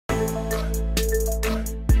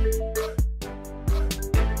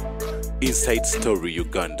Inside Story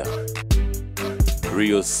Uganda,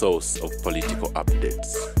 real source of political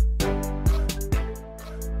updates.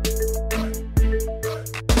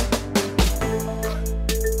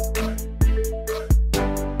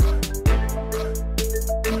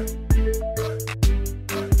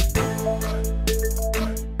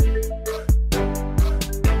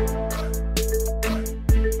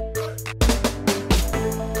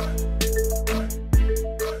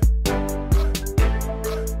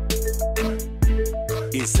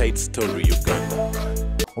 Inside Story Uganda.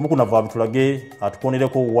 Omukuna va bitulage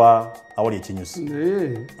atukonereko wa awali ekinyusi.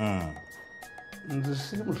 Nze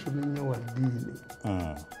siri musomenya wa dini.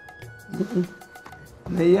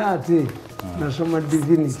 Naye ate nasoma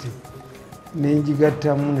divinity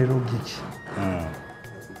nenjigattamu ne logic.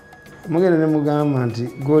 Mugenda ne mugamba nti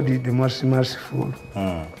God is the most merciful.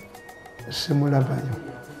 Simulabayo.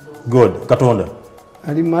 God, Katonda.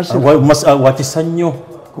 Ali merciful. Wakisa nnyo.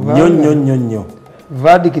 Nnyo.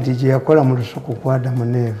 Verdict je yakola mu lusuku kwa Adamu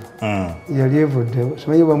ne Eva. Yali evuddewo.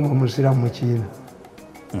 Simanyi bamwe musiramu mu Kiina.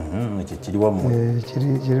 Kiri wammwe.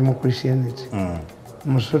 Kiri mu Christianity.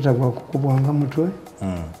 Musota gwa kukubwanga mutwe.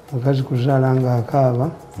 Mukazi kuzaala nga akaaba.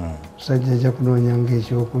 Sajja ajja kunoonyanga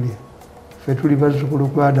ekyokulya. Ffe tuli bazzukulu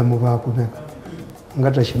kwa Adamu baakubeka.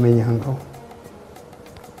 Nga takimenyangawo.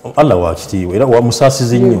 Allah wakitiibwa era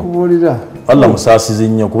wamusaasizi nnyo. Kubuulira. Allah musaasizi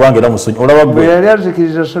nnyo kubanga era musonyi. Olaba bwe yali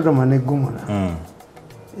azikiriza Sodoma ne Gomora.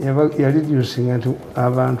 Yali lyusinga nti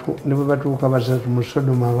abantu ne bwe batuuka basatu mu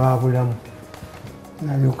Sodoma baabulamu.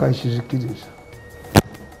 Nalyoka akizikiriza.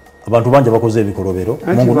 Abantu bangi bakoze ebikolobero.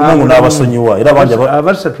 Mungu n'abasonyiwa era bangi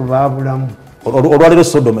abasatu baabulamu. Olwaliro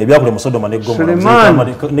Sodoma ebyakola mu Sodoma ne Gomora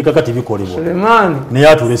ne kakati bikolebwa. Sulemaani naye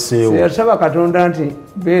atuleseewo. Yasaba Katonda nti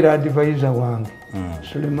beera advisor wange.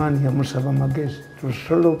 Sulemaani yamusaba magezi to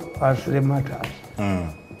solve our matters.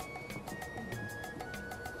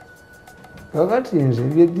 Kakati nze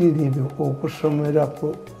ebyeddiini ebyo okusomera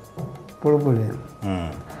problem.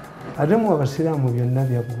 Ate mu abasiraamu byonna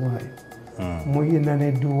byaggwaayo. Muyina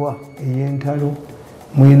n'edduwa ey'entalo,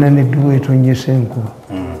 muyina n'edduwa etonyesa enkuba.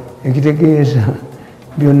 Ekitegeeza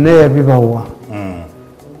byonna yabibawa.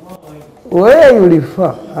 Where you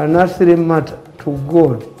refer an earthly matter to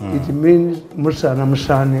God, it means musana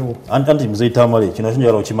musaanewo. Anti mzee Tamale kino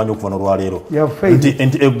kinjala okimanyi okuva n'olwaleero.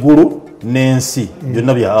 Nti eggulu n'ensi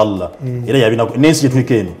byonna bya Allah. Era yabina n'ensi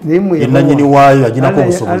yetuliko eno. Yenannyini waayo aginako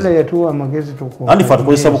obusobozi. Allah yatuwa amagezi tukuwa. Andi ffe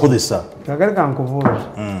atukozesa bukozesa. Kakale kankubuuza.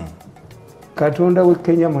 Katonda w'e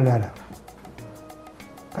Kenya mulala.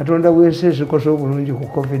 Katonda w'ensi esikosa obulungi ku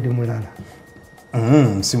COVID mulala.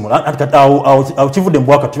 Awo kivudde mu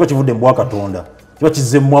bwaka, kiba kivudde mu Bwakatonda. Kiba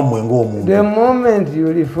kizze mu mwammwe ng'omuntu. The moment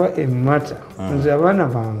you refer a matter, nze abaana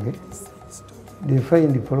bange, they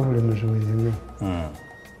find the problems with me.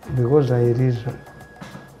 Because I reason.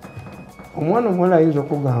 Omwana omuwala ayinza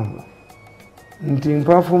okugamba nti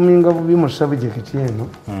mpafuminga bubi mu subject eno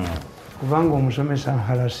kubanga omusomesa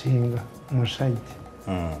nhalasinga musajja.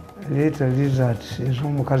 Later results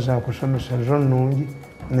ez'omukazi akusomesa zo nnungi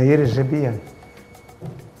naye lesbian.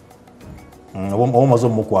 Omumaze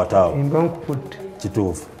omukwata awo. Mba nkukutte.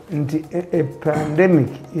 Kituufu. Nti a pandemic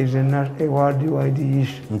is a worldwide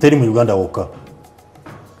issue. Nteri mu Uganda wokka.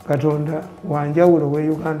 Katonda wanjawulo we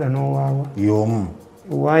Uganda n'owaawa. Y'omu.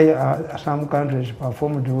 Why some countries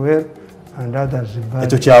performed well and others bad.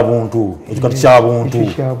 Ekyo kyabuntu. Ekyo kati kyabuntu.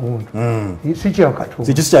 Ekyo kyabuntu. Si kya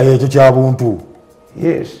Katonda. Si ekyo kyabuntu.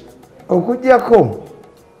 Yes. Okujjako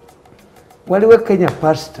waliwo Kenya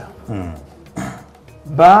pastor.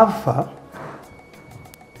 Baafa.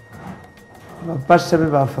 Bapasita be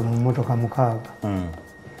baafa mu mmotoka 6.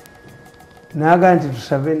 Naaga nti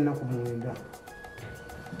tusabe ennaku 9.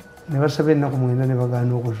 Ne basaba ennaku 9 ne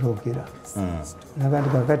bagaana okuzuukira. Naaga nti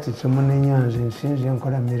kakati temunenyanze nsinze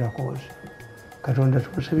nkola miracles. Katonda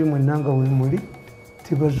tukusabye mwenna nga we muli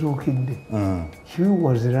tibazuukidde. He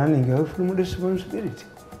was running away from responsibility.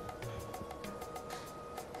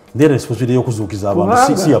 Ndi responsibility y'okuzuukiza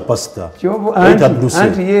abantu si ya pastor.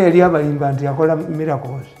 Anti ye yali abalimba nti yakola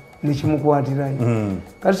miracles. Nikimukwatirayo.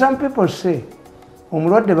 But some people say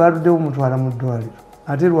omulwadde baaluddewo mutwala mu ddwaliro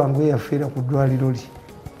ate lwangu yafiira ku ddwaliro lye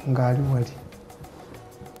ng'ali wali.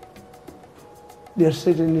 There are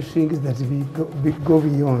certain things that go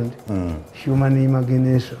beyond human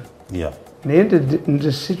imagination. Naye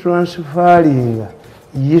nze sitransfaringa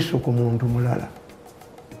Yesu ku muntu mulala.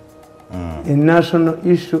 A national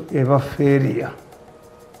issue eba failure.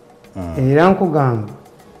 Era nkugamba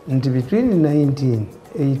nti between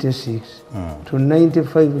 1986 to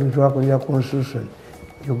 95 lutwakulira constitution,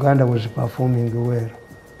 Uganda was performing well.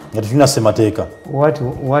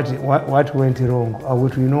 What went wrong?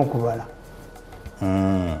 Tulina okubala.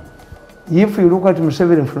 If you look at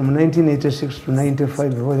Museveni from 1986 to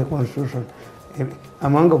 95 before the constitution,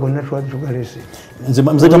 amanga gonna twa tugalese.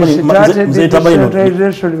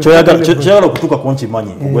 Kyagala okutuuka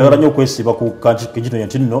kunkimanyi ogweyagala nnyo okwesiba ku kijino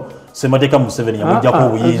nti nno Ssemateeka Museveni yamuggyako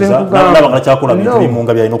obuyinza nalaba nga kyakola bintu bimu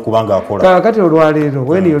nga byalina okuba ng'akola. Kakati olwaleero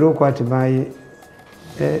when you look at my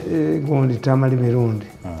gundi Tamale Mirundi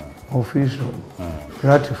official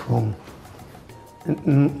platform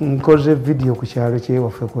nkoze video ku kyalo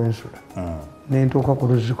kyewaffe kwensula nentuuka ku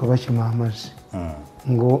luziko bakima amazzi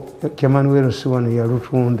ngo Kyamanuel si wano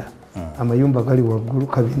yalutunda amayumba gali waggulu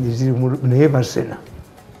kabindi ziri naye basena.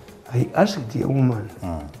 I asked a woman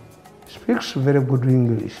speaks very good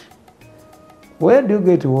English, where do you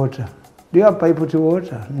get water? Do you have pipe to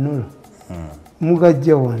water? No.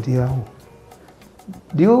 Mugajja wanti yawo.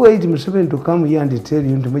 Do you wait Museveni to come here and tell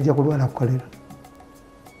you nti mujja kulwala kolera?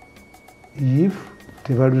 If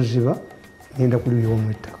tebaluziba ngenda kuliwa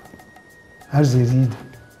mu ettaka as a leader.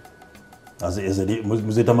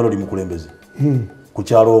 Muzetamalo oli mukulembeze ku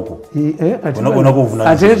kyalo okwo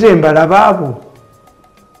ate embala baabo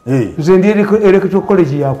nze ndi electoral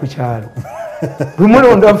college ya ku kyalo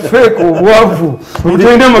lumulonda fake obwavu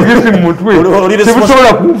olutenda amagezi mu mutwe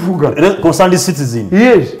tebusobola kunfuga concerned citizen.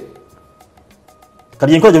 Yes,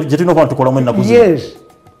 kati yenkola gye tulina okuba tukolamu ennaku zino. Yes,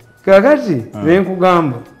 kakati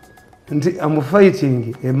nenkugamba nti I'm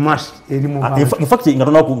fighting a must eri mu bantu. In fact nga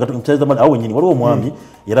tunaku awo nyini waliwo omwami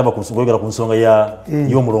yaraba kunsonga ku nsonga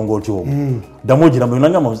y'omulongooti ogwo ddamu ogiramu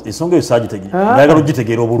nangamba ensonga eyo saagitegeera ngayagala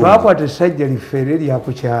ogitegeera obulungi. Baakwata essajja liffeere lya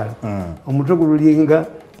ku kyalo omutwe gululinga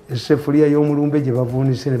essefuliya y'omulumbe gye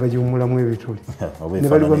bavuunise ne bagiwumulamu ebituli ne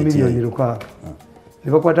baliwa miliyoni 600.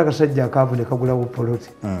 Ne bakwata akasajja akaavu ne kagulawo poloti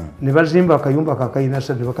ne bazimba akayumba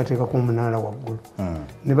kakayinasa ne bakateekako omunaala waggulu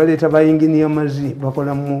ne baleeta bayinginiya mazi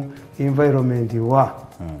bakola mu environment wa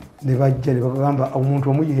ne bajja ne bagamba omuntu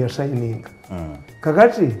omu gye yasayininga.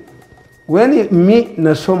 Kakati when me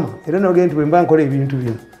nasoma era nogenda nti bwe mba nkola ebintu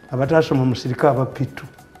bino abataasoma musirika abapittu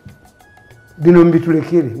bino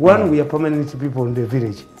mbitulekere. One, we are permanent people in the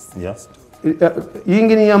village. Yes.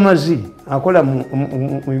 Yingini ya mazi akola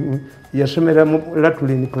yasomera mu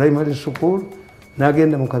Latulin primary school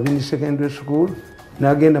nagenda mu Kabindi secondary school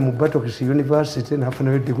nagenda mu Batokisi University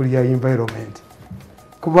nafuna degree ya environment.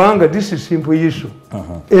 Kubanga this is simple issue.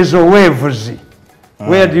 As a waves,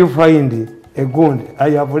 where do you find a gond?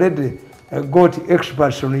 I have already got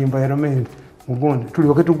experts on environment. Mugond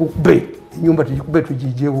tuliwake tukube nyumba tukube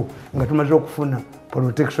tujijewo nga tumaze okufuna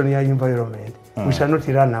protection ya environment. We shall not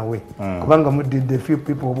run away. Kubanga mu the few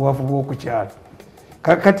people obwavu bw'okukyalo.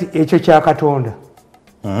 Kakati ekyo kya Katonda.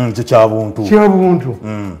 Kya buntu.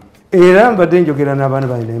 Era mbadde njogera n'abaana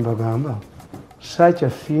bange mbagamba such a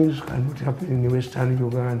things cannot happen in Western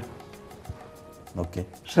Uganda. Okay.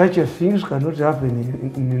 Such a things cannot happen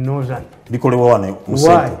in Northern. Bikolewa wane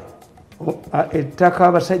Why? Ettaka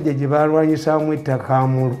abasajja gye balwanyisaamu ettaka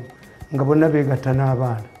amulu nga bonna beegatta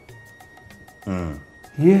n'abaana.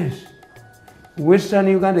 Yes. Western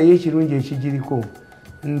Uganda y'ekirungi ekigiriko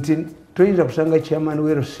nti toyinza kusanga chairman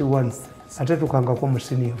wero si one ate tukangako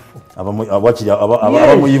musinifu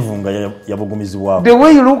abamuyivu nga yabugumizibwako. The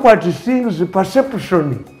way you look at things,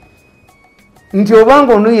 perception nti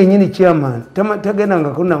obanga ono yennyini chairman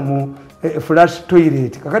tagendangako namu flash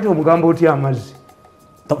toilet kakati omugamba otya amazzi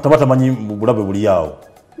taba tamanyi bulabe buli awo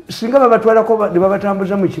singa babatwalako ne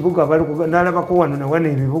babatambuza mu kibuga n'alabako wano nawana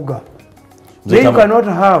ebibuga. They cannot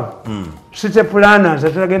have city planners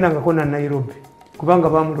atagendangako na Nairobi kubanga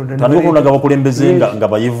bamulonda naye bakulembeze nga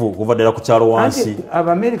bayivu kuva ddala ku kyalo wansi.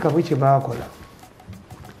 Abamerika bwe bakola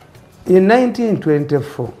in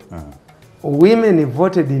 1924 women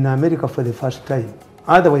voted in America for the first time,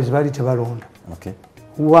 otherwise bali tebalonda. Okay.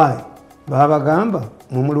 Why? Babagamba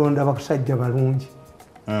mumulonda bakusajja balungi.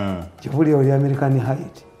 Kivuli oli American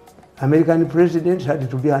height. American president had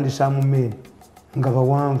to be handsome men nga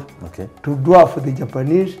bawanvu to dwarf the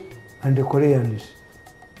Japanese and the Koreans.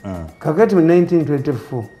 Kakati mu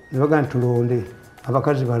 1924 ne bagamba tulonde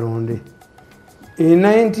abakazi balonde. In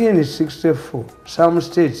 1964 some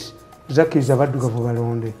states zakkiriza baddugavu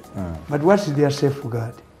balonde. But what is their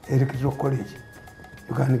safeguard? Electoral college.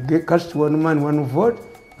 You can cast one man one vote,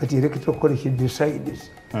 but the electoral college decides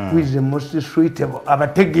who is the most suitable.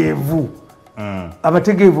 Abategeevu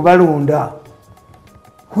balonda.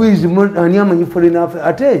 Who is ani amanyi foreign affairs.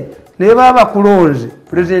 Ate ne baba kulonze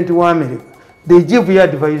president wa America. They give you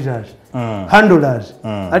advisors, handlers.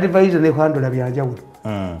 Advisor ne handler byanjawulo.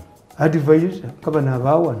 Advisor kaba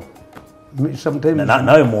nabawan.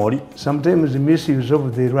 Sometimes misuse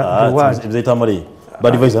of the word.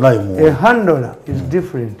 But a handler is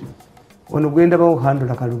different. When we end up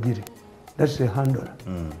handler kalugire, that's a handler.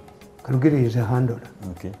 Kalugere is a handler.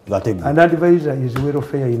 Okay. An advisor is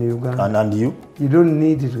welfare in Uganda. And you? You don't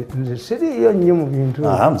need it. The city here nnyo mu bintu.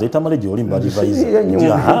 Mzee Tamale gy'oli mu advisor.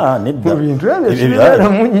 Nedda.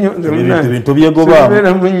 Ebintu byegoba.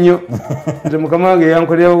 Era munnyo. Nze mukama wange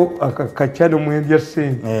yankolerawo akakacano mu endya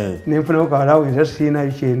ssente. Nenfunawo kalawo nza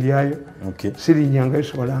siinayo kyendyayo. Sirinyanga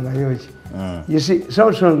isobolangayo ki. You see,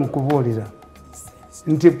 sawa kubuulira.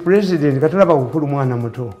 Nti president katulaba kukulu mwana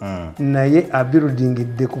muto naye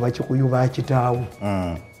abirudingidde ku bakikuyu ba kitaawo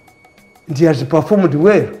nti has performed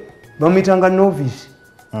well bamuyitanga novice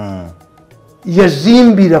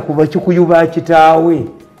yazimbira ku bakikuyu ba kitaawe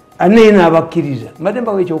ane n'abakkiriza mbadde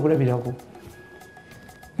mbawo ekyokulabirako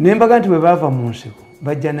nembaga nti bwe baava mu nsiko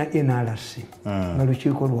bajja na NRC nga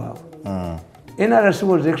lukiiko lwabwe NRC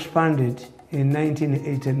was expanded in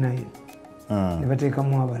 1989 ne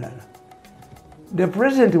bateekamu abalala. The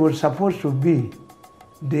president was supposed to be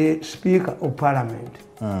the Speaker of Parliament.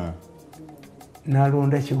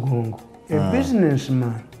 Nalonda Kigongo, a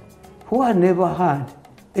businessman who had never had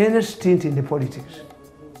any stint in the politics.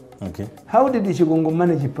 Okay. How did Kigongo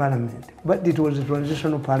manage Parliament? But it was a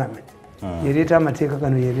transitional Parliament. Yereta amateeka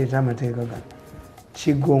gano, yereta amateeka gano.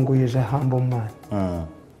 Kigongo is a humble man.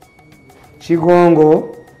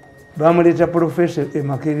 Kigongo bamuleta Professor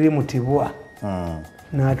Emakiriri Mutibwa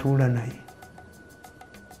n'atuula naye.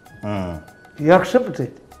 He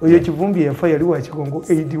accepted. Oyo Kivumbi yafa yali wa Kigongo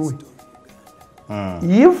aid we.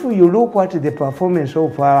 If you look at the performance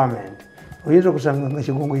of Parliament, oyinza kusanga nga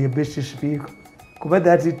Kigongo ye best speaker. Kuba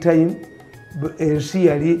that time ensi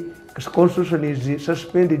yali constitution is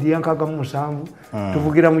suspended yankaga mu 7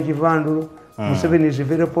 tuvugira mu kivandulo. Museveni is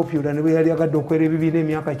very popular ne yali agadde okwera ebibiina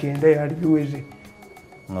emyaka 9 yali biweze.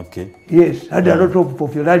 Okay. Yes, had a lot of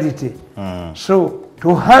popularity. So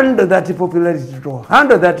to handle that popularity, to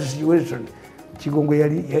handle that situation, Kigongo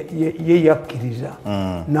ye yakkiriza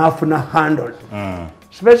n'afuna handle.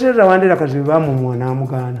 Especially Rwanda kazi bamu na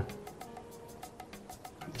mugana.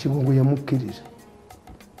 Kigongo yamukkiriza.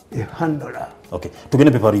 A handler. Okay.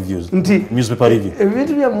 Tugende paper reviews. Newspaper review.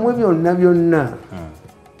 Ebintu byamwe byonna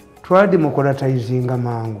twa democratizing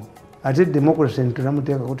mangu. Ate democracy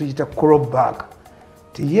ntulamuteeka kutukita claw back.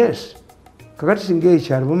 Yes. Kakati singa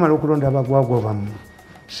ekyalo bamala okulonda abagwagwa bamu.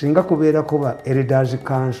 Singa kubeera kuba elders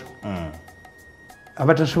council.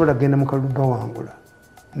 Abatasobola genda mu kalugga wangula.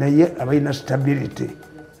 Naye abalina stability,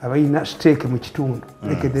 abalina stake mu kitundu.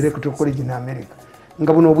 Like the Electoral College in America.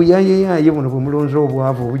 Nga buno obuyayeyaye buno bwe mulonzi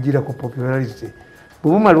obwavu obugira ku popularity.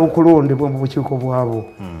 Bwebumala okulondebwa mu bukiiko bwabo.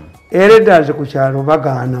 Elders ku kyalo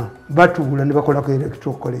bagaana batuula ne bakolako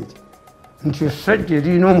Electoral College. Nti essajja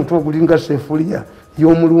erina omutwe ogulinga sefuliya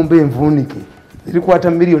y'omulumba envuunike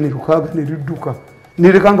erikwata miliyoni 6 ne lidduka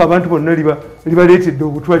nerekanga abantu bonna libaleetedde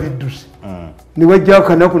obutwa liddusi ne wajja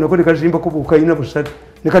akanaku nako ne kazimbako bukayina busatu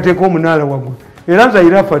ne kateeka omunaala waggulu era nze I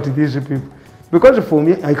laugh at these people because for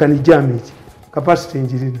me I can jam it capacity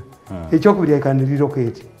njirina ekyokubiri I can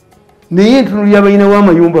relocate naye ntunulira abalinawo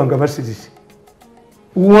amayumba nga basirisi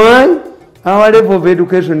why our level of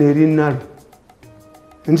education eri nalo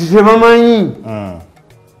nti tebamanyi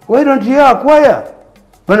why don't you acquire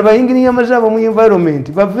bano bayingirinya amazaabo mu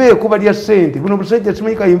environment baveeko balya ssente buno busajja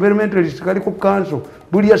simanyika environmentalist kali ku council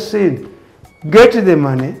bulya ssente get the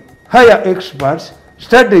money hire experts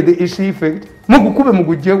study the issue effect mugukube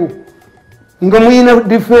mugujjewo nga muyina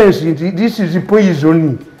defense nti this is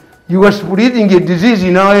poison you are spreading a disease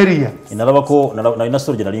in our area. Inalabako na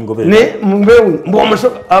story na lingobere. Ne mbewu mbo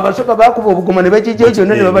abasoka bakuba obugoma ne bakijejo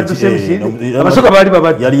ne babaduse mishini. Abasoka bali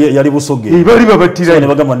babati. Yali busoge. Bali babatira. Ne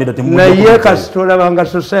bagamba ndeta temu. Na ye kasitola banga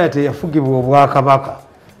society yafugibwa obwakabaka.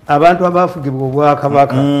 Abantu abafugibwa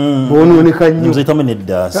obwakabaka bononeka nnyo. Mzee Tamale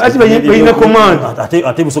nedda. Ati bayina command.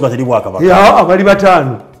 Ate busoga teri bwakabaka. Ya abali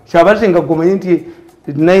batano. Kyabazinga gomanye nti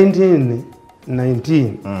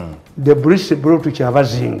 1919 the British brought to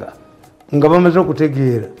Kyabazinga. Nga bamaze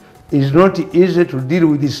okutegeera is not easy to deal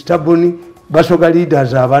with the stubborn basoga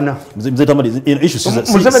leaders abana. Mzee Tamale issues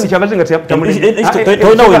Museveni Kyabazinga Tamale.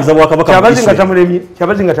 Toina wenza bwakabaka. Kyabazinga Tamale.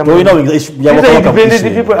 Toina wenza ya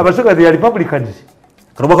bwakabaka. Abasoga they are Republicans.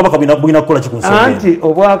 Kabaka bina kukola kikunsoga. Anti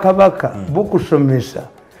obwakabaka bukusomesa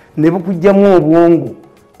ne bukujjamu obwongo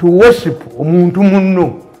to worship omuntu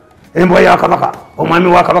munno. Embwa ya kabaka, omwami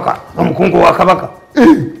wa kabaka, omukungu wa kabaka.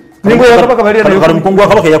 Nimbo ya kabaka bali na kali mukungu wa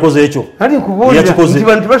kabaka yakoze ekyo. Hali kubonya nti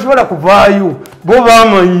bantu basobola kuvaayo bo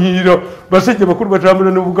bamanyira basajja bakulu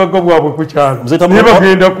batambula n'obugagga bwabwe ku kyalo. Ne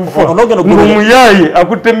bagenda kufa. Omuyaye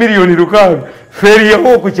akutte miliyoni 6 feri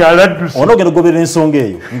yawo ku kyalo addusi. Onogenda gobera ensonga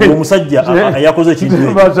eyo. Omusajja yakoze ekintu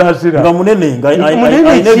ekyo. Nga munene nga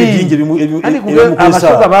ayina ebijinje ebimu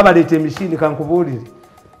abasoka babaleta emishini kankubulire.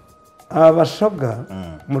 abasoga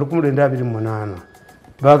mu 1928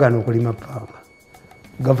 baagana okulima pamba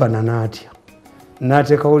gavana n'atya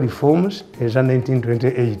n'ateekawo reforms eza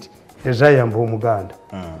 1928 ezayamba omuganda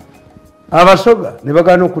abasoga ne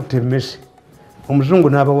bagaana okutta emmese omuzungu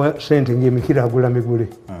n'abawa sente ng'emikira agula migule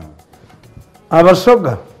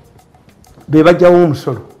abasoga be bajjawo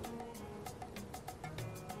omusolo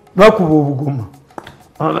bakuba obugoma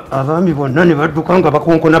abaami bonna ne badduka nga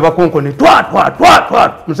bakonkona bakonkone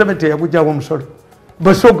twa Museveni teyagujjawo omusolo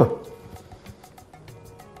basoga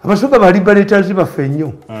abasoga bali baletazi baffe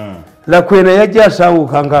nnyo Lakwena yajja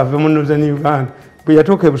asaawuka nga ave mu Northern Uganda bwe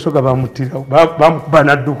yatuuka e Busoga bamuttirawo bamukuba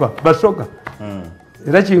n'adduka basoga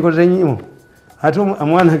era kinkoze nnyo ate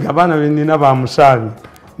omwana ge abaana be nnina bamusaabye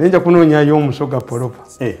nenja kunoonyayo omusoga polopa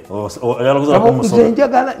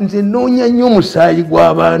nze noonya nnyo omusaayi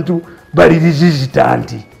gw'abantu bali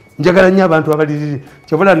resistant njagala nnyo abantu abali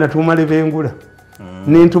kyabula natuuma Lebengula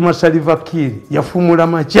nentuma Salva Kiir yafumula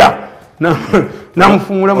makya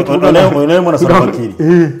namufumula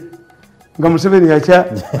nga Museveni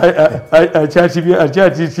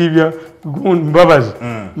akyatitibya Mbabazi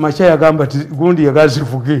makya yagamba ti gundi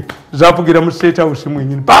yagazivuge zavugira mu State House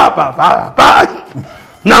mwenyini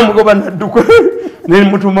namugoba nadduka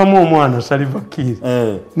nemutumamu omwana Salva Kiir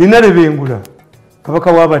nina Lebengula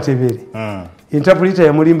kabaka w'Abatebere interpreter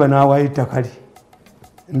yamulimba n'awaayo ettaka lye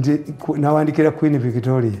n'awandikira Queen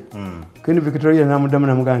Victoria Queen Victoria n'amuddamu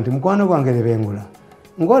namugamba nti mukwano gwange Lebengula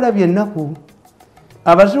ng'olabye ennaku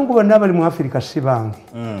abazungu bonna abali mu Africa si bange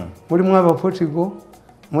mulimu Abaportugal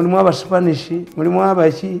mulimu Abaspanish mulimu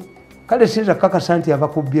abaki kale sinza kakasa nti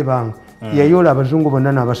abakubbye bange yayoola abazungu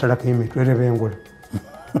bonna n'abasalako emitwe Lebengula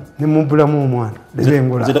nemubbulamu omwana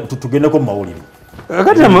Lebengula tugendeko mu mawulire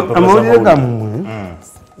kati amawulire gammwe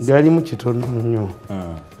galimu kitono nnyo.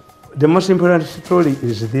 The most important story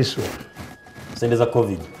is this one. Sendeza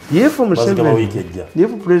COVID. If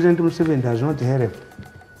President Museveni does not help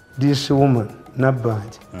this woman,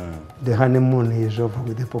 Nabaj, the honeymoon is over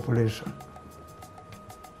with the population.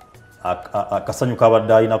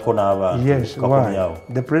 Yes, why?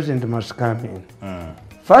 The president must come in.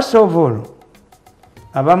 First of all,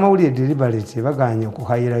 abamawulire deliberate baganye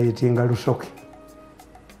okuhayira yetinga Lusoke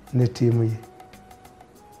ne tiimu ye.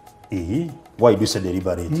 Why do you say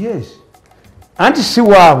deliberate? Yes. Anti si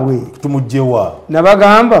waabwe tumujjewa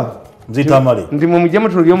nabagamba Tamale ndi mumujje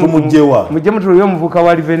mutulyo omuvuka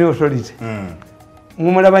wa Revenue Authority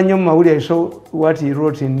mumulaba nnyo mu mawulire. I saw what he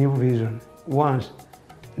wrote in New Vision once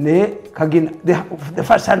ne kagina the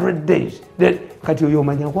first 100 days kati oyo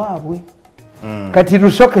omanya waabwe kati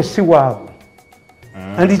Lusoke si waabwe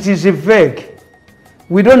and it is a vague.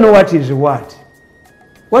 We don't know what is what.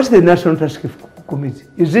 What's the National Task Committee?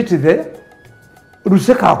 Is it there?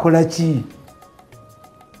 Luseka akola ki?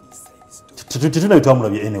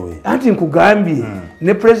 Anyway. Anti nkugambye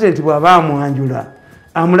ne president bw'aba amwanjula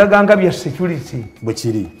amulaganga bya security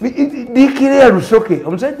bwekiri dikire Lusoke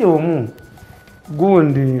omusajja omu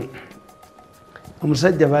gundi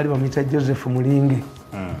omusajja baali bamuyita Joseph Mulinge.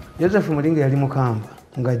 Joseph Mulinge yali mukamba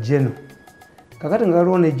nga Jeno kakati nga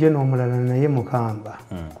waliwo ne Jeno omulala naye mukamba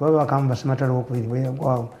kuba bakamba simatala okubiri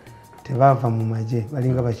bweyagwawo tebaava mu magye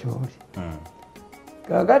balinga bakyoli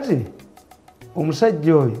kakati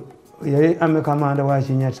omusajja oyo yali amekamanda wa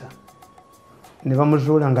Kinyata ne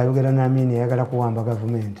bamuzuula ng'ayogera n'Amini ayagala kuwamba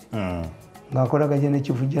gavumenti ng'akolaganye ne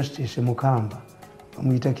Chief Justice Mukamba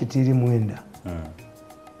bamuyita Kitiri Mwenda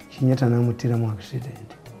Kinyata n'amuttiramu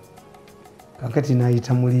accident kakati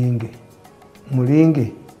n'ayita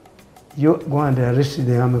Mulinge yo go and arrest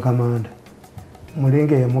the army commander.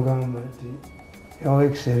 Mulinge yamugamba nti Your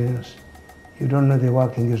Excellency, you don't know the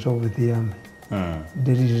workings of the army.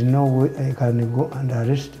 There is no way I can go and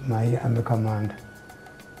arrest my army commander.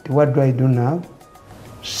 What do I do now?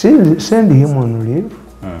 Send him on leave.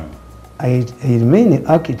 I remain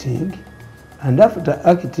acting, and after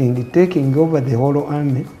acting, taking over the whole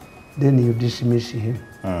army, then you dismiss him.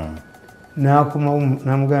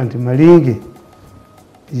 Namugamba nti Mulinge,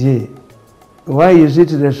 why is it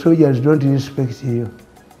the soldiers don't respect you?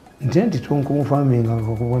 Nti tonkonfirming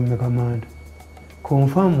akakuwa command.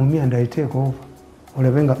 Confirm me and I take over.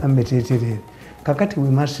 Olabenga ambeteterere. Kakati we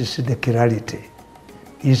must see the clarity.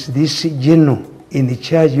 Is this general in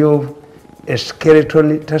charge of a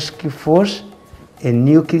skeleton task force, a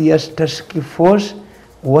nuclear task force?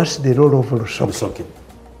 What's the role of Lusoke?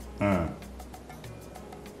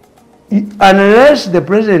 Unless the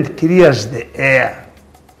president clears the air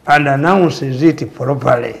and announces it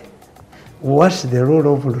properly, what's the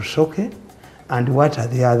role of Lusoke and what are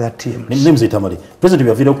the other teams? Nimze Tamale. President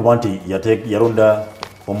byavira ku banti yaronda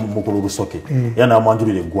omukulu Lusoke. Yana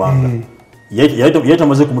amwanjulire gwanga.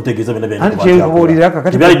 yatamaze kumutegeeza bina bya chenkubuulira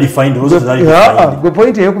kakati byali defined rules zali defined gwe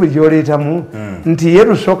point eyokubiri gyoleetamu nti ye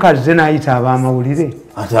lusooka azze n'ayita ab'amawulire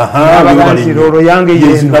nti rolo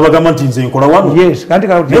yange nabagamba nti nze nkola wano yes kanti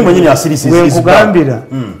wenkugambira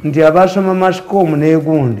nti abasoma mascom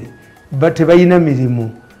n'egundi tebalina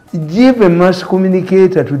mirimu. Give a mass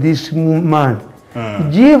communicator to this man.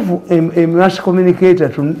 Give a mass communicator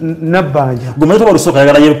to Nabanja.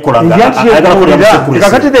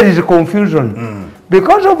 There is confusion.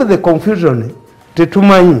 Because of the confusion,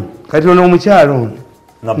 Tetumayi, Katono Mucharon,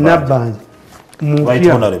 Nabanja,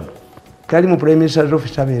 Mufia, Kalimu Prime Minister's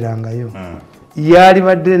Office Aberangayo. Yari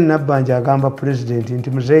badde Nabanja agamba president nti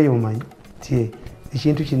muzeeyi omanyi tie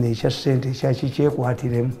ekintu kino ekya ssente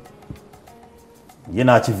kyakikyekwatiramu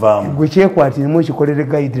yena akivaamu gwe kyekwatiremu ekikolere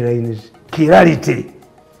guidelines clarity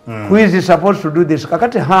who is supposed to do this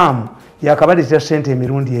kakati ham yakabaleetera ssente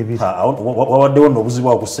emirundi ebiri wawaddewo n'obuzibu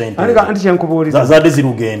bwa ku ssente anti kyenkubuulira zadde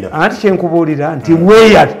zirugenda anti kyenkubuulira nti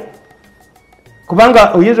weya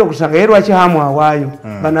kubanga oyinza okusanga ye lwaki hamu awaayo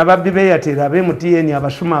bano ababbi beyatera ab'MTN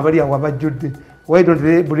abasuma abali awo abajjudde. Why don't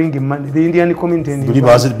they bring him money? The Indian community and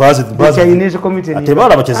the Chinese community.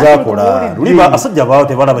 Tebala bachezakola. Liba asajja bawo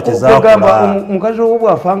tebala bachezakola. Mukazi wo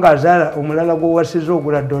bwafanga azala omulala gwo wasizo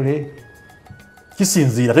ogula dole.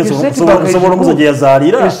 Kisinzira tesobola omusajja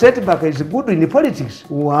yazaalira. The setback is good in politics.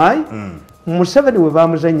 Why? Museveni we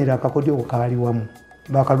bamuzanyira akakodyo kaali wamu.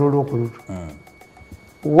 Bakalolo okulutu.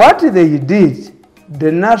 What they did,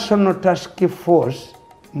 the National Task Force,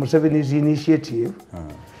 Museveni's initiative,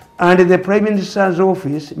 and the Prime Minister's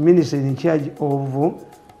Office, Minister in charge of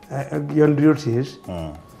your duties,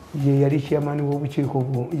 yali chairman w'obukiiko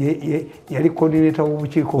yali coordinator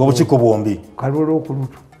w'obukiiko bwombi kalolo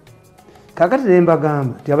okulutu. Kakati ne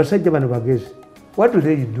mbagamba nti abasajja bano bagezi. What do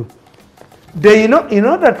they do? They know, in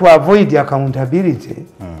order to avoid accountability,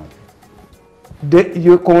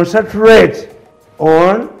 you concentrate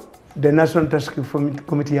on the National Task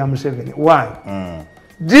Committee ya Museveni. Why?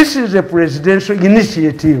 This is a presidential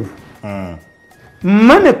initiative.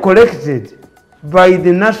 Money collected by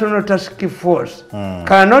the National Task Force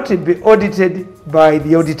cannot be audited by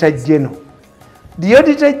the Auditor General. The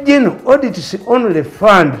Auditor General audits only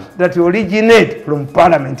funds that originate from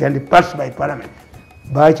Parliament and pass by Parliament.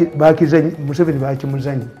 Museveni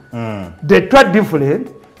bakimuzanyi. The two are different,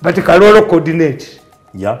 but Kalolo coordinates.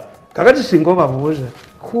 Yeah. Kakati singo babuuza,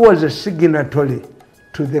 who was a signatory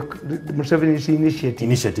to the Museveni's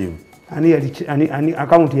initiative? Ani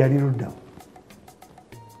account yali rudda.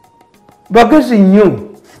 Bagezi nnyo.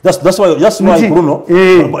 That's why Bruno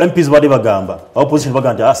MPs bade bagamba opposition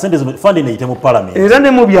bagamba sente funding eyite mu parliament. Era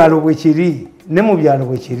ne mu byalo bwe kiri.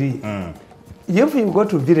 If you go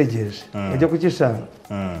to villages, ojja kukisanga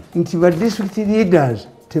nti ba district leaders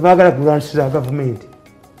tebagala grants za government.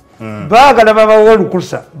 Bagala babawa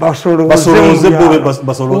olukusa basoloze.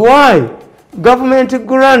 Why? Government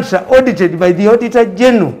grants are audited by the Auditor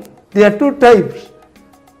General. There are two types.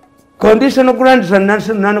 Conditional grants and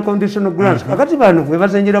non-conditional grants. Kakati bano bwe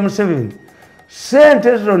bazenjera Museveni.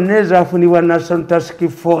 Sente zonna ezafuniwa National Task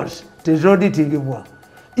Force tezauditingibwa.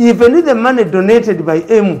 Even the money donated by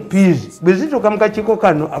MPs, bwe zituuka mu kakiiko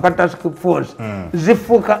kano aka Task Force,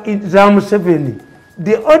 zifuuka za Museveni.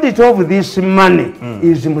 The audit of this money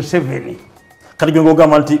is Museveni. Kati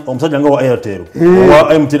byongogamba nti omusajja nga wa Airtel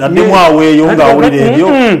wa MTN addemu aweeyo ng'awulira ebyo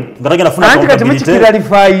nga tagenda afuna accountability.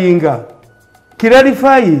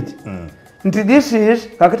 Clarified nti this is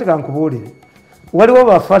kakati kankubuulire waliwo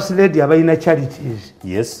ba first lady abalina charities.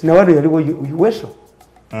 Yes. Na waliwo yaliwo Uweso.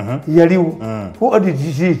 Yaliwo. Who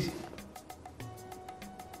audits it?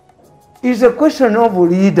 It's a question of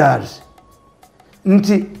leaders.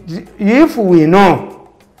 Nti if we know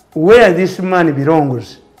where this money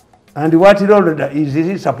belongs and what role is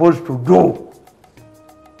he supposed to do,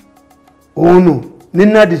 ono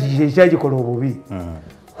ninadi kyekikola obubi.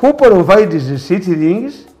 Who provides the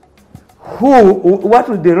seedlings? What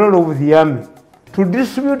is the role of the army? To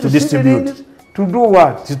distribute seedlings? To do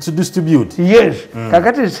what? To distribute. Yes.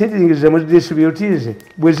 Kakati seedlings ze distributize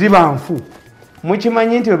bwe ziba nfu.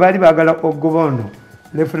 Mukimanyi nti bali bagala ogobondo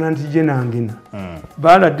Lieutenant General Ngina.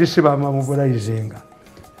 Bala disiba mobilizinga.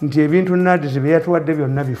 Nti ebintu nadi zibe yatuwadde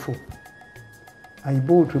byonna bifu. I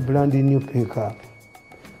bought a brand new pickup.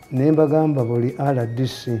 Nemba gamba buli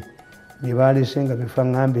RDC bye balesenga bifa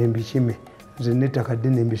ngambe embikime zeneta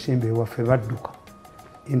kadene embisimbe ewaffe badduka.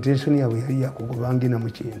 Intention yawe yali yakugoba Ngina mu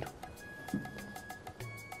kintu.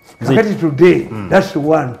 Kakati today, that's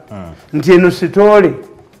one. Nti eno sitole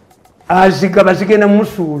aziga bazigenda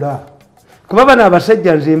musuula. Kuba bano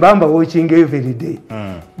abasajja nze mbamba watching every day.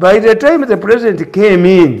 By the time the president came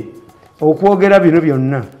in okwogera bino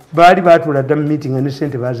byonna baali batula dda meeting ne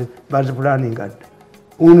sente bazi planning adda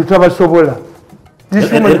uno tabasobola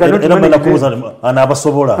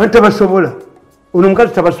tabasobola uno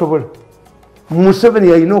mukazi tabasobola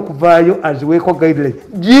Museveni alina okuvaayo aziweeko guideline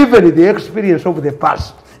given the experience of the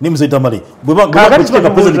past nimuze Tamale bwebanga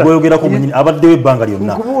president gwoyogerako abaddewo ebbanga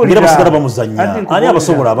lyonna ngera basigala bamuzannya ani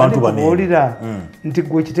abasobola abantu baneolira nti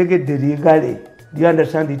gwe kitegedde ligale do you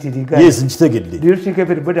understand it legally? Yes, nkitegedde. Do you think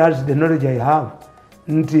everybody has the knowledge I have?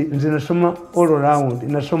 Nti nze nasoma all around,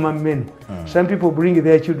 nasoma menu. Some people bring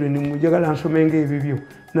their children mujagala nsomenge ebibyo.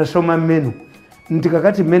 Nasoma menu. Nti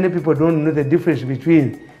kakati many people don't know the difference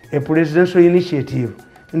between a presidential initiative.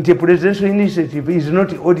 Nti a presidential initiative is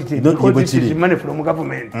not audited because it is money from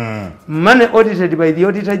government. Money audited by the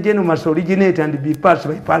Auditor General must originate and be passed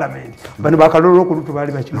by Parliament. Bano bakalolo okurutu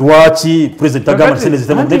bali bachi. Lwaki President Kagame sende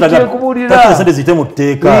zitemu teka sende zitemu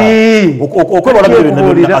teka. Okwebala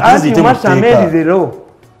bibintu ati zitemu teka.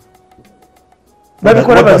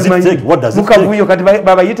 What does it take? What does it take?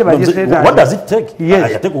 What does it take?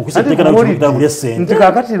 Yes. Nti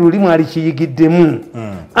kakati lulimu alikiyigiddemu.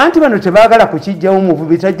 Anti bano tebaagala kukijjawo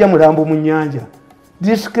muvubi tajja mulambo mu nnyanja.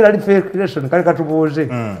 This clarification kali katubuuze.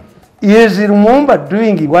 Is Lumumba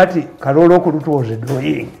doing what Karolo Okurutu was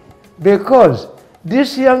doing? Because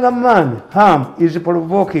this young man, Ham, is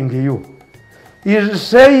provoking you. He is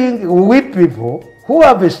saying we people who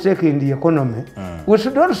have a stake in the economy, we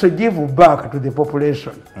should also give back to the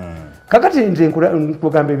population. Kakati nze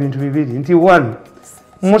nkugamba ebintu bibiri nti one,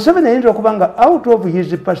 Museveni ayinza okubanga out of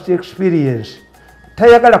his past experience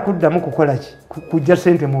tayagala kuddamu kukola ki kujja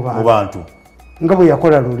sente mu bantu nga bwe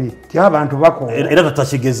yakola luli ti abantu bakola era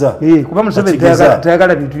tatakigeza kuba Museveni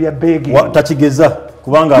tayagala bintu bya begi takigeza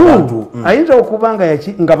kubanga abantu ayinza okubanga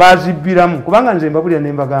yaki nga bazibbiramu kubanga nze mbabulira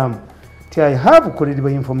ne mbagamba ti I have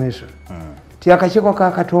credible information. Tiakacheko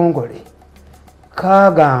ka katongole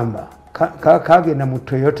kagamba kagenda mu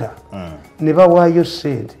Toyota ne bawayo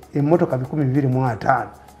sente emmotoka 225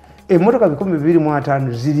 emmotoka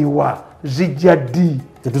 225 ziriwa zijja ddi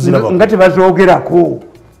nga tebazoogerako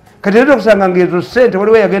kati era okusanga ngezo sente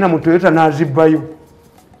waliwo yagenda mu Toyota n'azibbayo.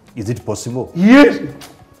 Is it possible? Yes.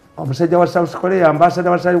 Omusajja wa South Korea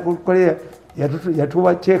ambassador wa South Korea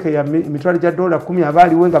yatuwa cheke ya mitwalo gya $10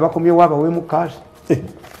 abaaliwe nga bakomyewo abawemu cash.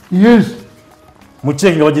 Yes.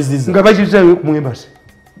 Muchenga wajiziza nga bajiza mu embassy.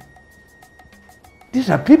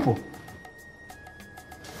 These are people.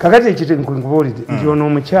 Kakati ekitenko ngubulide nti ono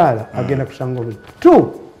omukyala agenda kusanga obuli.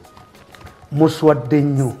 Two, muswadde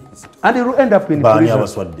nnyo. And you end up in prison.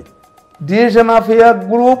 Abaswadde. These mafia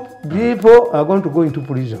group people are going to go into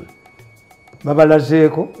prison.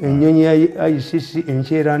 Babalazeeko ennyonyi ya ICC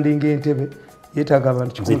enkyerandinga entebe yetaga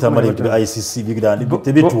abantu Tamale ICC bigirandi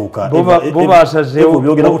tebituuka bo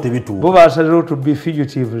basazeewo to be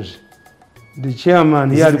fugitives. The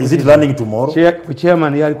chairman is it running tomorrow?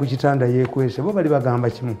 Chairman yali ku kitanda yeekwese bo bali bagamba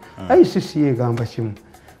kimu. ICC yegamba kimu.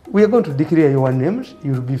 We are going to declare your names,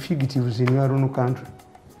 you will be fugitives in your own country.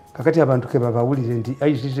 Kakati abantu ke babawulire nti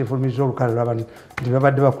ICC fulmiza olukalo abantu nti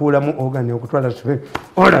babadde bakuulamu ogani okutwala sife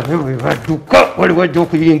ola bwe badduka wali wajja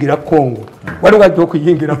okuyingira Congo wali wajja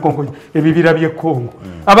okuyingira Congo ebibira bye Congo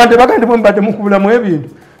abantu bagandi bwe mbadde mukubulamu ebintu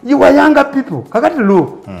you are younger people. Kakati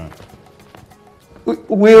look,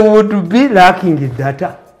 we would be lacking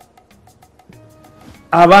data.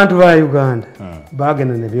 Abantu ba Uganda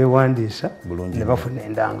bagenda ne bewandiisa ne bafuna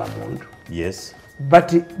endanga muntu. Yes.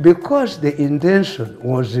 But because the intention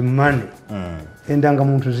was money, endanga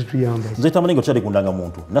muntu zituyamba. Nze Tamale ngo kyali kundanga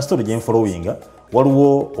muntu. Na story gye following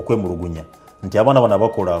waliwo okwemulugunya. Nti abana bana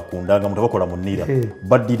bakola kundanga muntu bakola munira.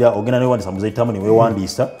 Badira ogena ne wandisa muze Tamale we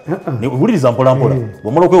wandisa. Ne buliriza mpola mpola.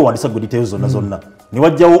 Bomola kwe wandisa good details zonna. Ni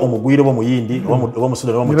wajjawo omugwire bo muyindi wa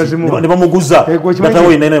musudde wa muti. Ne bamuguza.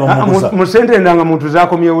 Batawo ina bamuguza. Musente endanga muntu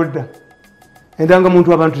zakomyewudda. Endanga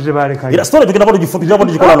muntu abantu ze balekayo. Era story tukenda ko tugifupira ko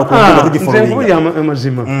tugikola no kumbuka tugifollowing.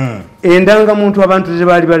 Amazima. Endanga muntu abantu ze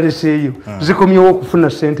bali baleseeyo zikomyewo okufuna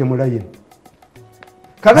sente mu layini.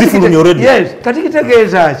 Yes, kati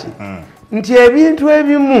kitegeeza ki? Nti ebintu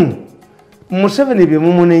ebimu Museveni bye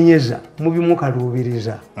mumunenyeza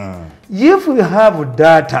mubimukaluubiriza. If we have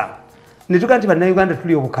data netuga nti bannayuganda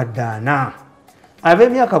tuli obukaddaana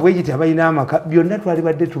ab'emyaka bwegiti abalina amaka byonna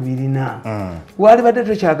twalibadde tubirina. Walibadde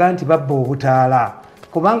tokyaga nti babba obutaala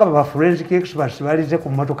kubanga baba forensic experts balize ku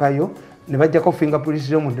mmotoka yo ne bajjako fingerprints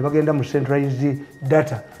z'omuntu ne bagenda mu centralized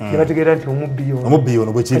data ne bategeera nti omubbi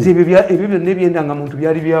ono bwe kiri. Ebyo byonna ebyendanga muntu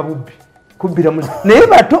byali bya bubbi kubbira naye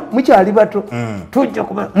bato mukyali bato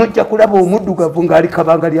mujja kulaba omuddugavu ng'ali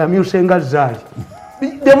kabanga lyamyuse nga zaali.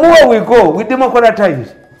 The more we go we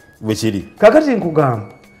democratize. Bwe kiri. Kakati nkugamba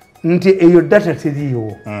nti eyo data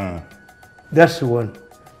teriiwo. That's one.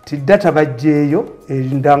 ti data bajjeeyo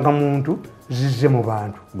endangamuntu zizze mu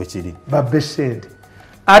bantu bwekiri babbe ssente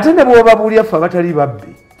ate ne bw'obabuulya ffe abatali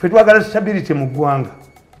babbi ffe twagala stability mu ggwanga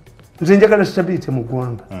nze njagala stability mu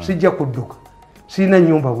ggwanga sijja kudduka sirina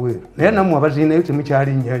nnyumba bweru naye nammwe abaziinayo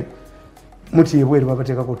temukyalinyayo muti ebweru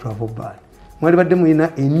babateekako travel ban mwali badde mulina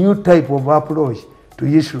a new type of approach to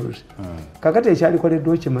issues kakati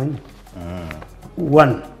ekyalikoleddwa okimanyi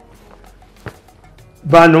one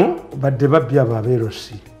bano badde babbi abo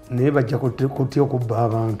abeerosi naye bajja kutya okubba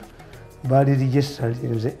abantu baali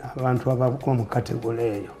registarinze abantu ababuka mu kategole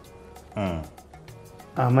eyo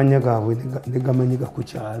amanya gaabwe ne gamanyiga ku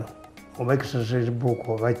kyalo oba exercise book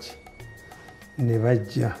oba ki ne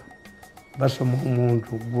bajja basoma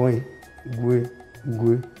omuntu gwe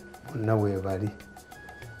bonna weebali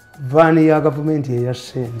vaani ya gavumenti eya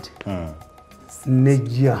ssente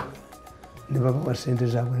nejja ne babawa ssente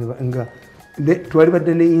zaabwe nga twali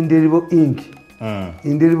badde ne indelible ink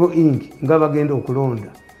nga bagenda okulonda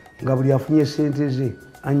nga buli afunye ssente ze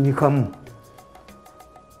anyikamu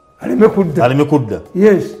aleme kudda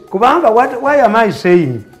yes kubanga why am I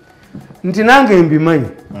saying nti nange mbimanyi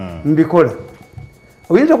mbikola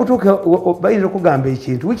oyinza kutuuka bayinza okugamba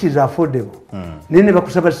ekintu which is affordable naye ne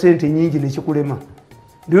bakusaba ssente nyingi nekikulema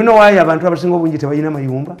do you know why abantu abasinga obungi tebalina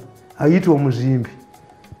mayumba ayita omuzimbi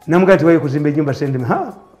namugaa tibaye kuzimba enyumba ssente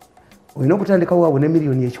olina okutandikawo awo ne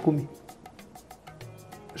miliyoni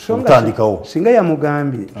 10 singa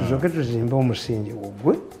yamugambye tusoke tuzimbe omusingi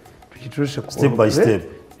ogwe tukituuse step by step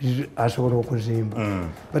asobola okuzimba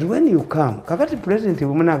but when you come kakati president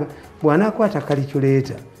bw'anaakwata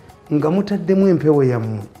calculator nga mutaddemu empewo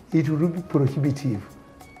yammwe it will be prohibitive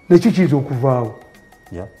nekyo kiyinza okuvaawo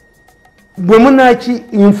bwe munaki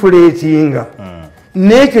inflatinga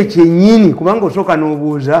n'ekyo kyennyini kubanga osooka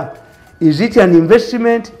n'obuuza is it an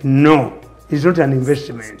investment? No, it's not an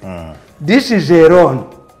investment. This is a loan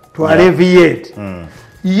to alleviate.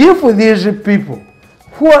 If these people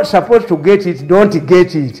who are supposed to get it don't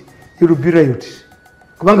get it, it will be riot.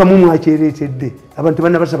 Kubanga mumu acheretedde abantu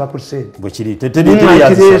bana basaba ku ssente bwekiri teteri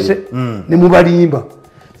ne mubalimba.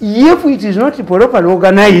 If it is not properly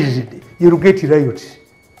organized, you will get riot.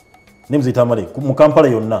 Nemzi Tamale mu Kampala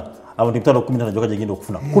yonna abantu bitalo 15 joka jagenda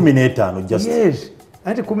okufuna 15 just. Yes.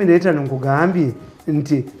 Ati 15 nkugambye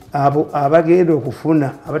nti abo abagenda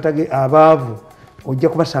okufuna abaavu ojja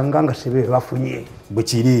kubasanga nga sebe bafunye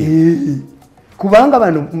bwekiri kubanga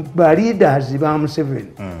bano ba leaders ba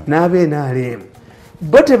Museveni n'abe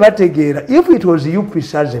bote bategeera if it was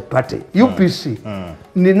UPC as a party UPC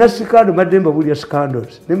nina scandal mademba bulya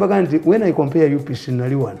scandals nembaga nti when I compare UPC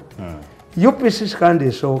nali wana UPC scandal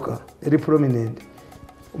esooka eri prominent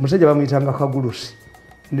omusajja bamuyitanga Kagulusi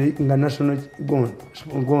nga National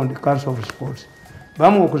Gond Council of Sports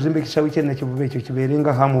bamu okuzimba ekisawe kye nakivuba ekyo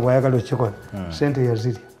kibeerenga hamu bwayagala okikola ssente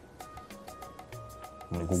yazirya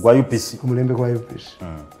ku mulembe gwa UPC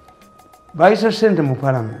bayisa ssente mu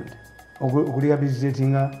parliament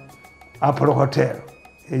okurehabilitatinga Apollo Hotel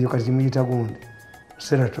eyo kati muyita gundi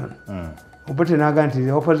Sheraton Obote naga nti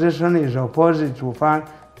the opposition is opposed to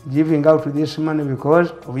giving out this money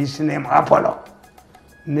because of his name Apollo.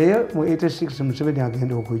 Naye mu 86 Museveni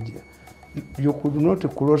agenda okujja. You could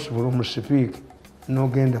not cross from speak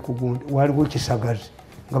n'ogenda ku gundi waliwo kisagazi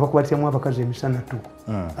nga bakwatyamu abakazi emisana tu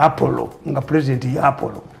Apollo nga president ya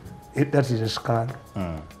Apollo. That is a scandal.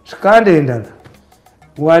 Scandal endala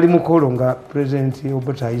wali mukolo nga president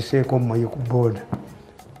Obote ayiseeko mmayo ku board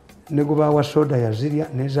ne gubawa soda yazirya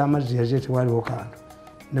n'ez'amazzi yazirya waliwo kantu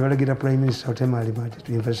ne balagira prime minister Tamale Mirundi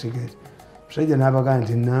to investigate. Musajja n'abaga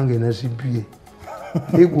nti nange nasibye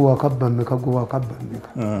niguwa kabbameka guwa kabbameka.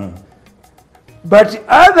 But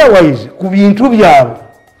otherwise ku bintu byabo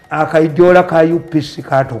akaijoola ka UPC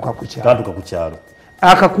katuuka ku kyalo.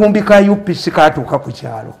 Akakumbi ka UPC katuuka ku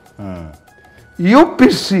kyalo.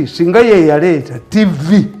 UPC singa ye yaleeta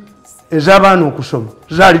TV ez'abaana okusoma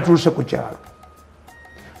zaalituuse ku kyalo.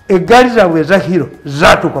 Eggaali zaabwe eza hiro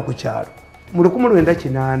zaatuuka ku kyalo. Mu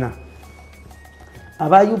 1980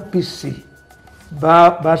 aba UPC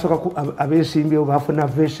basooka abeesimbyewo baafuna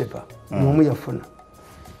Vespa n'omu yafuna.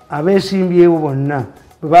 Abeesimbyewo bonna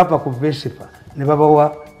bwe baapa ku Vespa ne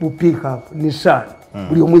babawa bu pick-up Nissan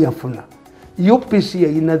buli omu yafuna. UPC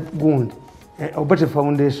yayina gundi Obote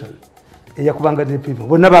Foundation eyakubanga the people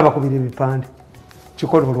bonna babakubira ebipande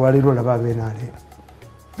kikolo olwaleero olaba abenaaleero.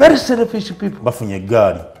 Very selfish people. Bafunye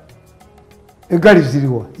eggaali. Eggaali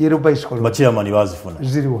ziriwa yero bicycle. Bachairman bazifuna.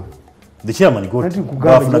 Ziriwa. The chairman got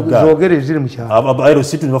bafuna gaali. Zogere ziri mu kyalo. Aero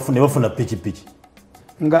situ bafuna pichi.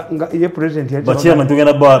 Nga ye president ya. Bachairman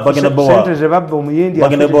tugenda bagenda bawa. Sente ze babba omuyindi.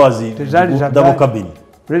 Bagenda bawazi. Double cabin.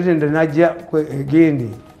 President najja egendi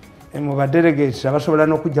mu badelegates abasobola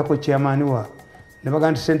n'okujjako chairman wa ne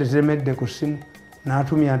bagamba nti sente ziremedde ku ssimu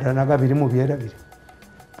n'atumya ndanaga biri mu byerabiri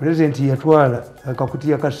president yatwala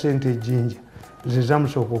akakutiya ka sente ejjinja ze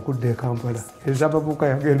zamusooka okudda e Kampala ezababuuka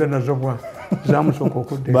yagenda nazo bwa zamusooka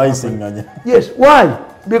okudda bayisinganya. Yes, why?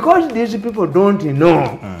 Because these people don't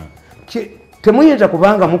know. Temuyinza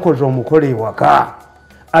kubanga mukoze omukolo ewaka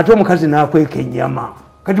ate omukazi n'akweka ennyama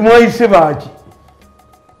kati mwayise baaki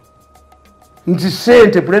nti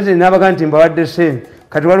sente president n'abaga nti mbawadde sente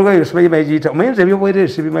kati waliwo eyo simanyi bayigiyita omuyinza ebyobwerere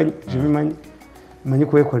sibimanyi manyi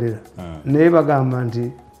kwekolera naye bagamba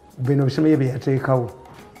nti bino bisimanyi byeyateekawo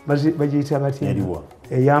bagiyita batya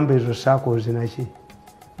eyamba ezo saakozi naki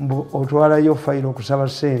otwalayo fayiro okusaba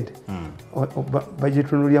sente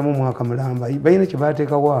bagitunulyamu mwaka mulamba balina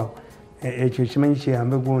kyebateekawo awo ekyo kimanyi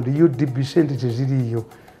kiyambe gundi UDB sente teziriiyo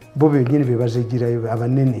bo benyini bebazigirayo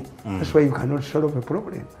abanene. That's why you cannot solve a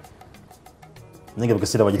problem.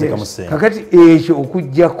 Kakati ekyo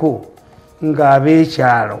okujjako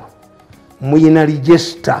ng'abeekyalo muyina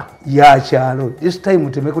register ya kyalo this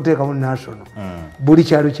time temekuteekamu national buli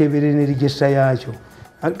kyalo kyebeere ne register yakyo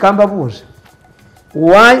kambabuuza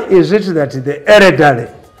why is it that the elderly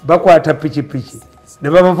bakwata pikipiki ne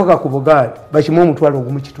babavuga ku bugaali bakimu omutwalo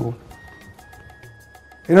ogumu kitundu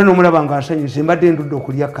era n'omulaba nga asanyuse mbadde ndudde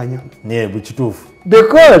okulya kanyama bukituufu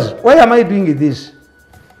because why am I doing this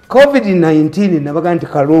COVID-19 nabaga nti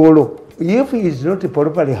kaloolo if he is not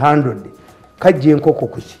properly handled kajja enkoko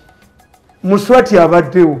kuki Muswati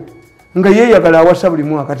abaddewo nga yeeyagala awasa buli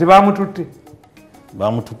mwaka tebamututte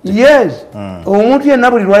yes omuntu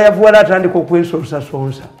yenna buli lwayavuwala atandika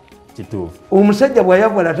okwensonsasonsa omusajja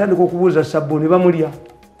bwayavuwala atandika okubuuza sabbuuni bamulya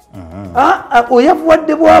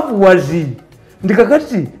oyavuwadde bwavuwazi ndi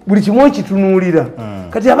kakati buli kimu okitunuulira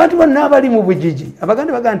kati abantu bonna abali mu bugigi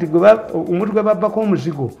abaganda baga nti omuntu gwe babbako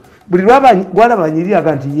omuzigo buli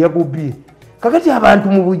gwalabanyiriraga nti yagubye kakati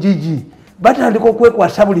abantu mu bugigi batandika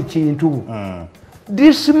okwekwasa buli kintu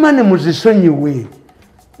disimane muzisonyiwe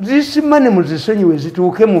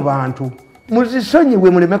zituuke mu bantu muzisonyiwe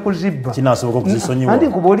muleme kuzibba andi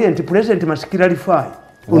nkubuulire nti president must clarify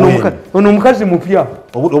ono omukazi mupya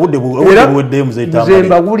nze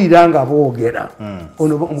mbawulira nga boogera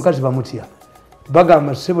ono omukazi bamutya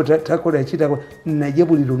bagamba sebo takola ekitako naye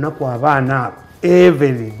buli lunaku abaana abo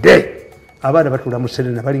every day abaana batula mu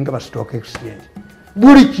serena balinga ba stock exchange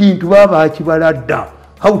buli kintu baba bakibala dda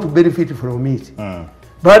how to benefit from it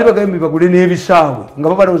baali bagambye bagule n'ebisaawe nga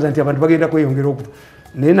babalowooza nti abantu bagenda kweyongera okufa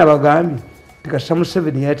naye nabagambye tikasita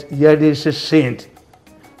Museveni yaleese sente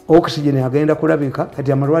oxygen agenda kulabika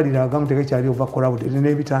kati amalwaliro agamu tegakyali overcrowded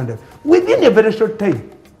n'ebitanda within a very short time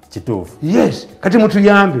kituufu yes kati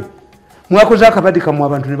mutuyambe mwakoze akabadi kamu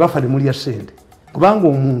abantu ne bafa ne mulya sente kubanga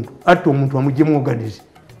omuntu atta omuntu amuggyemu organize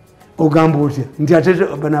ogamba otya nti ate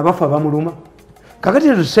bano abafa bamuluma kakati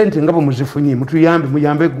ezo sente nga bwe muzifunye mutuyambe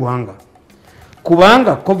muyambe eggwanga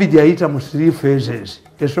kubanga covid yayita mu 3 phases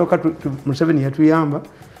esooka Museveni yatuyamba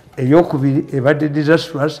eyokubiri ebadde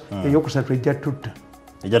disastrous eyokusatu ejja tutta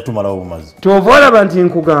ejatumalawo bumazi kyova olaba nti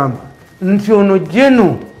nkugamba nti ono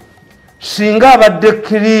jeno singa abadde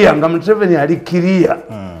clear nga Museveni ali clear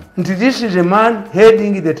nti this is a man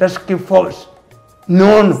heading the task force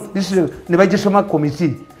no this is ne bagisoma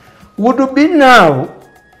committee would be now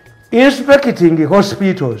inspecting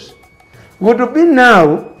hospitals would be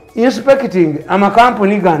now inspecting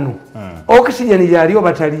amakampuni gano oxygen yaliyo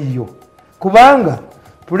bataliyo kubanga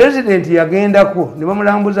president yagendako ne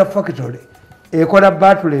bamulambuza factory ekola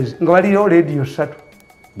batteries nga waliyo radio 3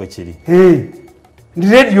 bakiri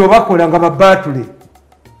ndi radio bakola nga babattery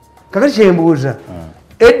kakati kyembuuza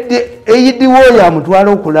eyidiwo ya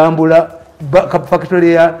mutwala okulambula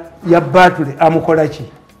factory ya battery amukola ki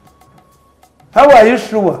how are you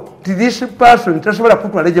sure this person tasobola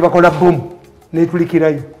kutwala gye bakola bomu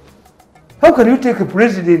netulikirayo how can you take a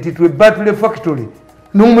president to a battery factory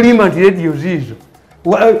n'omulimba nti radio ziizo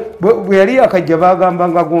bwe yali akajja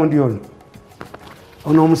bagambanga gondi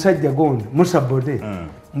ono omusajja gondi musabode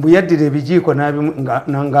mbu yaddira ebijiiko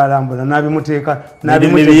ng'alambula n'abimuteeka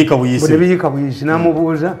nebiyika buyisi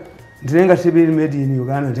n'amubuuza nti naye nga sibiri made in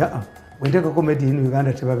Uganda nti wenteekako made in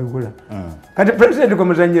Uganda tebabigula kati president gwe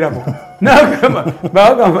muzanyirako n'agamba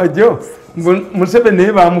bagamba jo Museveni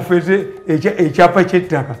naye bamufeze ekyapa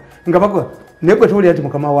ky'ettaka nga bakola naye gwe tuwulira nti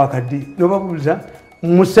mukama wakaddi nobabuuza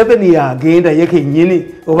Museveni yagenda ye kennyini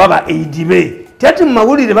oba ba aid be tyati mu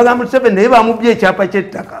mawulire bagamba Museveni naye bamubye ekyapa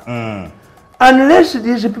ky'ettaka unless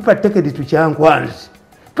these people take it to Kyankwanzi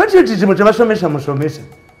patriotism tebasomesa musomesa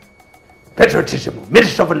patriotism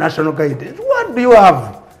Ministry of National Guidance what do you have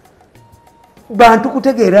bantu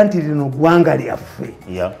kutegeera nti lino ggwanga lyaffe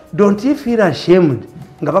don't you feel ashamed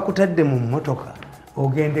nga bakutadde mu mmotoka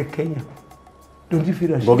ogende Kenya. Don't you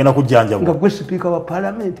feel ngogenda kujjanjabwa nga gwe speaker wa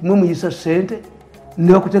parliament mwe muyisa sente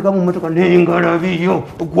ne bakuteka mu mmotoka n'engalabiyo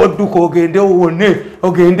gwadduka ogende owone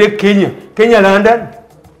ogende Kenya London.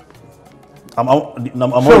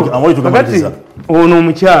 Ono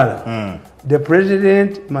omukyala the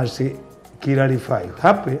president must clarify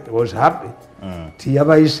was happy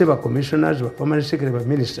tiyabayise ba commissioners ba permanent secretary ba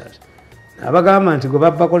ministers abagamba nti gwe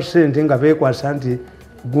babbako sente nga beekwasa nti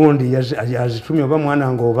gundi yazitumye oba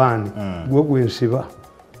mwana nga obaani gwe gwensiba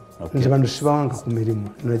nze bano sibawanga ku mirimu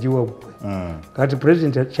nagiwa gwe kati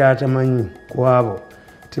president kyatamanyi kwabo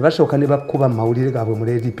tibasooka ne bakuba mawulire gaabwe mu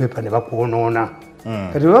lady paper ne bakwonoona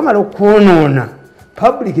kati bwe bamala okwonoona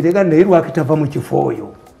public lega naye lwakitava mu kifo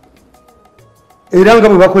oyo era nga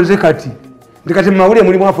bwe bakoze kati ndi kati mawulire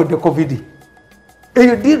mulimu afudde covid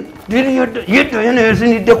eyo yeddoyo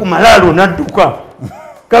yezinidde ku malaalo nadduka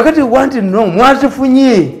kakati wanti no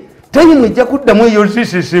mwazifunye tayimu ejja kuddamu eyo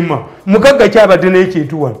zisisima mugagga kyabadde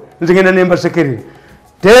n'ekintu wano nze ngenda nembasekerera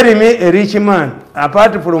tell me a rich man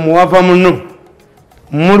apart from wava muno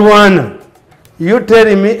mulwana you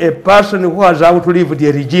tell me a person who has outlived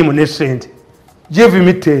the regime ne sente give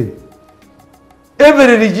me 10.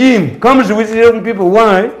 Every regime comes with young people.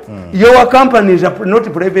 Why? Your companies are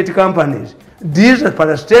not private companies. These are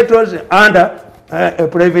parastatals under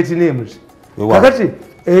private names. Kakati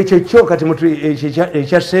ekyo kati mutu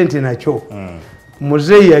ekya sente nakyo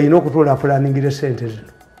muzeeyi alina okutuula planning sente zino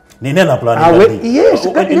nina planning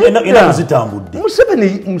ina zitambudde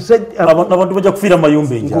Museveni abantu bajja kufiira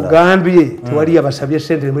mayumba enjala kugambye tewali abasabye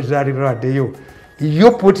sente muzaalibwaddeyo.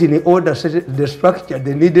 You put in order the structure,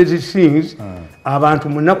 the needed things, abantu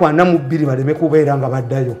munaku 42 baleme kubeera nga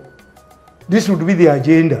baddayo. This would be the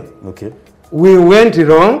agenda. Okay. We went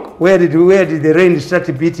wrong. Where did the rain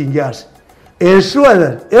start beating us? Ensure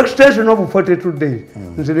that extension of 42 days.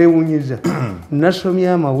 Nzirewunyiza.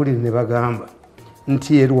 Nasomya amawulire ne bagamba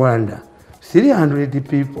nti Rwanda 300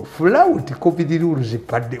 people flout COVID rules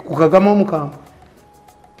padde kukagama omukamba.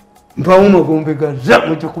 Mpawuno gombega za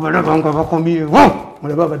mukubana banga bakomye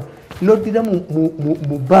mulaba nodira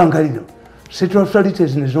mu banga lino central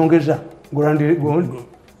authorities nezongeza gorandi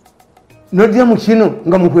nodira mu kino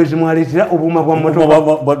nga mukwezi mwaletera obuma bwa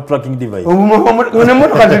moto tracking device obuma bwa moto ne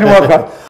moto kaziri waka